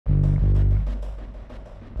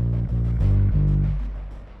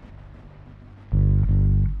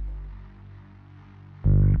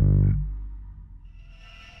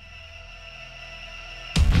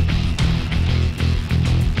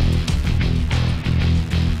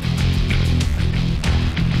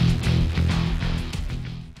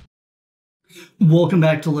Welcome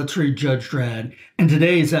back to Let's Read Judge Dredd, and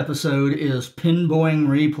today's episode is Pinboing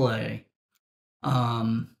Replay.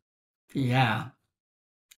 Yeah.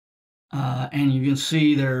 And you can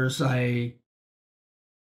see there's a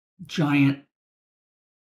giant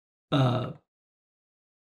pinball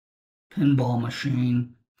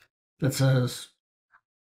machine that says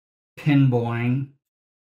Pinboing.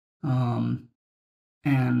 And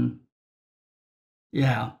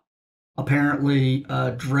yeah. Apparently,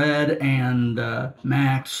 Dredd and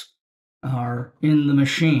Max are in the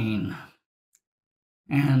machine.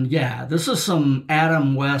 And yeah, this is some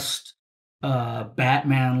Adam West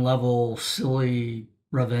Batman level silly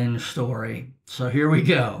revenge story. So here we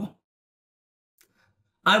go.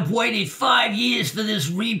 I've waited 5 years for this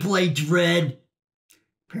replay, Dredd.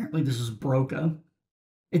 Apparently this is Broca.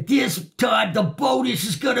 At this time, the bonus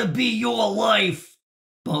is gonna be your life.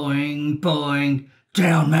 Boing, boing.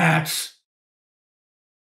 Down, Max.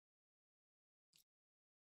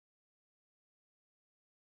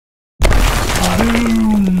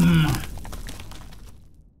 Boom.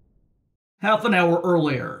 Half an hour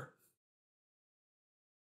earlier.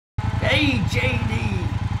 Hey, JD.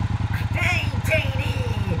 Hey, JD.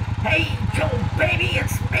 Hey, Joe, baby,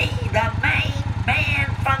 it's me, the main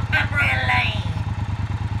man from Memory Lane.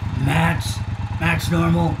 Max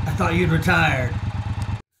Normal, I thought you'd retired.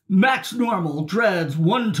 Max Normal, Dredd's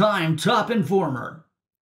one-time top informer.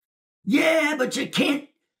 Yeah, but you can't...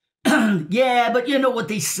 yeah, but you know what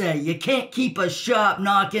they say. You can't keep a sharp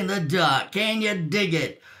knock in the dark. Can you dig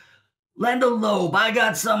it? Lend a lobe. I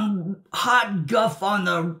got some hot guff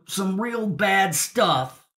on some real bad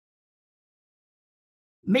stuff.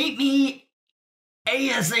 Meet me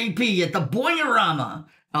ASAP at the Boyarama.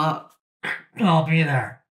 I'll be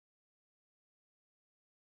there.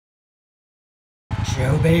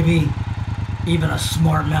 Joe, baby, even a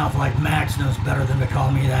smart mouth like Max knows better than to call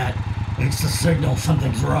me that. It's the signal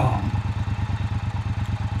something's wrong.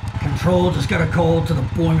 Control just got a call to the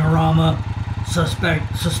Boingarama.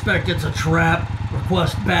 Suspect it's a trap.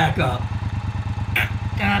 Request backup.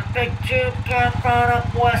 That big tube got brought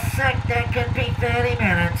up West Sector. Could be 30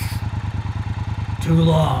 minutes. Too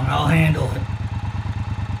long. I'll handle it.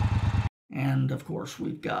 And, of course,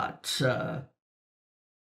 we've got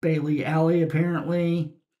Bailey Alley,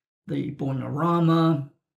 apparently, the Boingarama,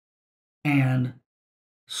 and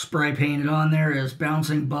spray painted on there is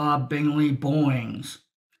Bouncing Bob Bingley Boings.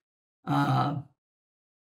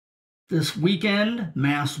 This weekend,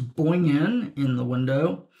 Mass Boingin in the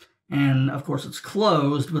window, and of course it's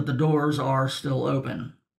closed, but the doors are still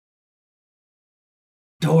open.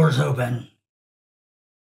 Doors open.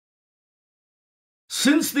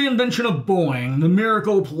 Since the invention of Boing, the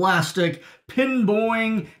miracle plastic,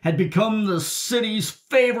 pinboing had become the city's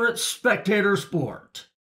favorite spectator sport.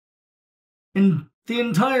 In the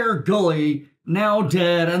entire gully, now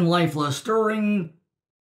dead and lifeless, during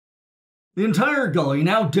game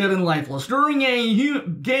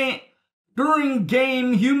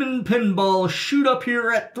human pinball shoot up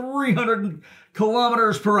here at 300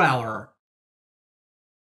 kilometers per hour.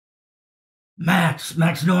 Max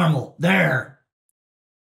Normal, there.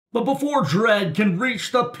 But before Dredd can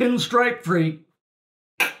reach the pinstripe freak...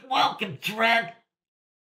 Welcome, Dredd.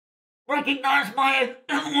 Recognize my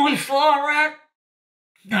voice, Laurent?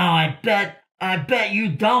 No, I bet you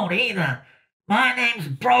don't either. My name's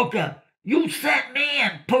Broca. You sent me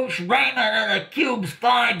and Pooch Raymond to the cubes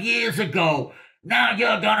 5 years ago. Now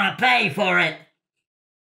you're gonna pay for it.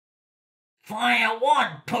 Fire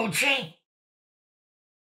one, Poochie.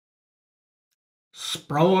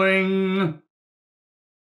 Sproing.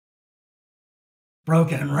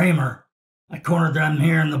 Broca and Raymer. I cornered them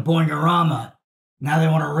here in the Boingarama. Now they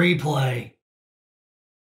want a replay.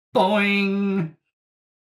 Boing.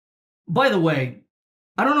 By the way,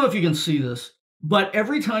 I don't know if you can see this, but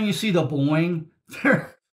every time you see the boing,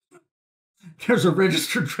 there's a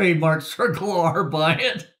registered trademark circle R by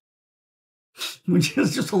it. Which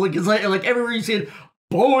is just like, it's like everywhere you see it,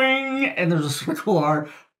 boing, and there's a circle R,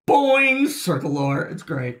 boing, circle R. It's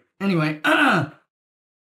great. Anyway,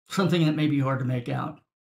 something that may be hard to make out.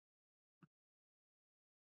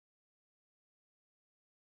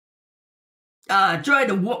 I tried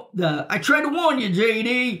to warn you,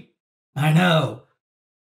 JD. I know.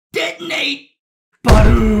 Detonate!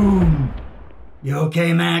 Ba-doom! You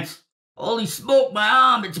okay, Max? Holy smoke, my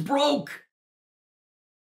arm, it's broke.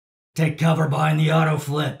 Take cover behind the auto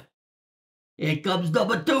flip. Here comes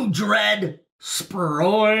number 2, Dredd.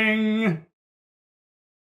 Sproing.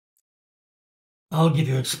 I'll give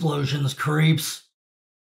you explosions, creeps.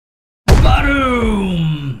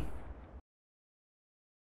 Ba-doom!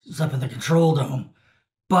 It's up in the control dome.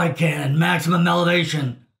 Bike cannon, maximum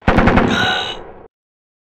elevation.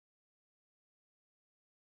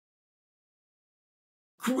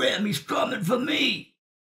 Grammy's coming for me.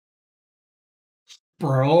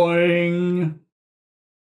 Boing.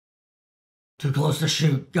 Too close to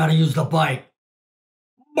shoot. Gotta use the bike.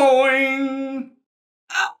 Boing.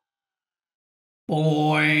 Ah.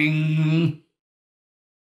 Boing.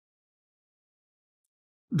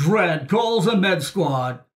 Dredd calls a med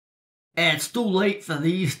squad. It's too late for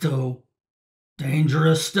these two.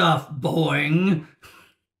 Dangerous stuff, boing.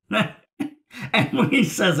 And when he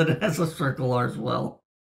says it, it has a circle R as well.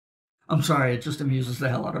 I'm sorry, it just amuses the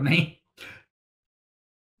hell out of me.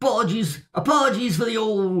 Apologies for the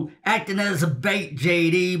old acting as a bait,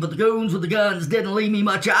 JD, but the goons with the guns didn't leave me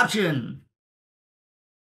much option.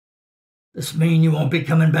 This mean you won't be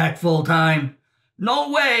coming back full time?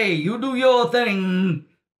 No way, you do your thing.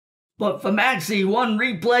 But for Maxie, one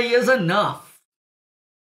replay is enough.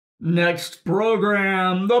 Next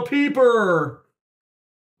program, The Peeper.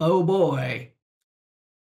 Oh boy.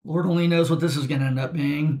 Lord only knows what this is going to end up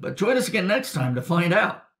being, but join us again next time to find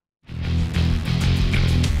out.